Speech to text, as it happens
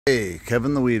Hey,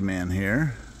 Kevin the Weed Man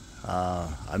here.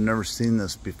 I've never seen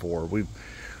this before.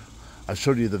 I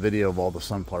showed you the video of all the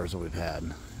sunflowers that we've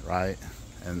had, right?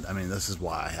 And I mean, this is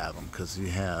why I have them, because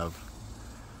there's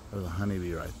a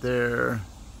honeybee right there,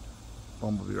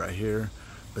 bumblebee right here,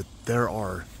 but there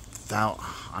are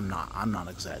I'm not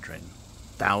exaggerating,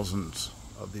 thousands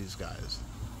of these guys.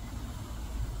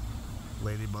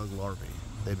 Ladybug larvae.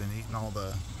 They've been eating all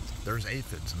there's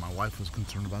aphids, and my wife was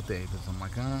concerned about the aphids. I'm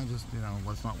like, just,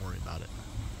 let's not worry about it.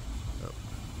 So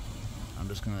I'm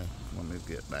just gonna, let me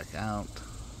get back out.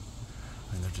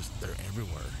 And they're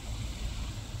everywhere.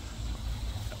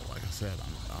 Like I said,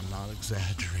 I'm not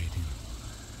exaggerating.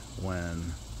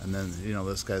 And then,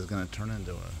 this guy's gonna turn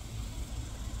into a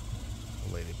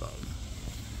ladybug.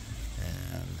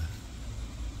 And,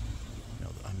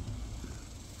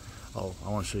 I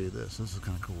want to show you this. This is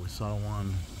kind of cool. We saw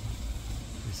one.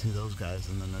 You see those guys,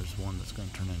 and then there's one that's going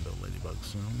to turn into a ladybug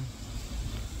soon.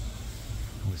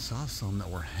 And we saw some that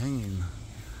were hanging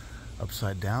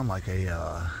upside down like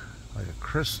a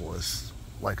chrysalis,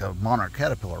 like a monarch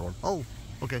caterpillar. Oh,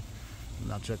 okay.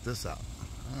 Now check this out.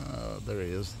 There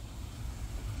he is.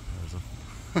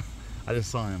 I just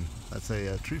saw him. That's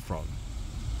a tree frog,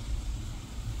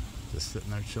 just sitting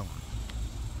there chilling.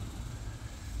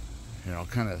 Here, I'll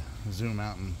kind of zoom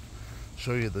out and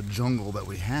show you the jungle that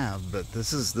we have, but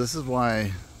this is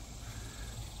why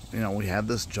we have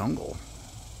this jungle.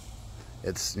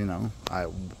 It's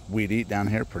we'd eat down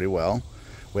here pretty well.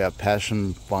 We have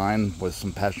passion vine with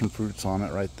some passion fruits on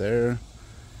it right there,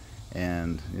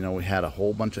 and we had a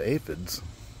whole bunch of aphids,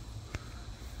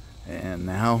 and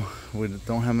now we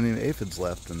don't have any aphids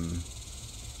left. And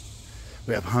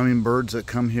we have hummingbirds that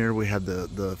come here. We have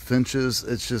the finches.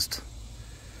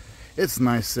 It's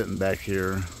nice sitting back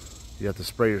here. You have to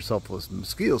spray yourself with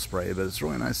mosquito spray, but it's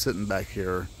really nice sitting back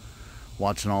here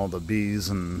watching all the bees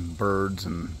and birds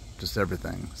and just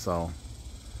everything. So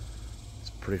it's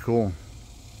pretty cool.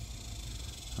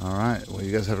 All right, well,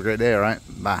 you guys have a great day. All right,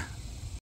 bye.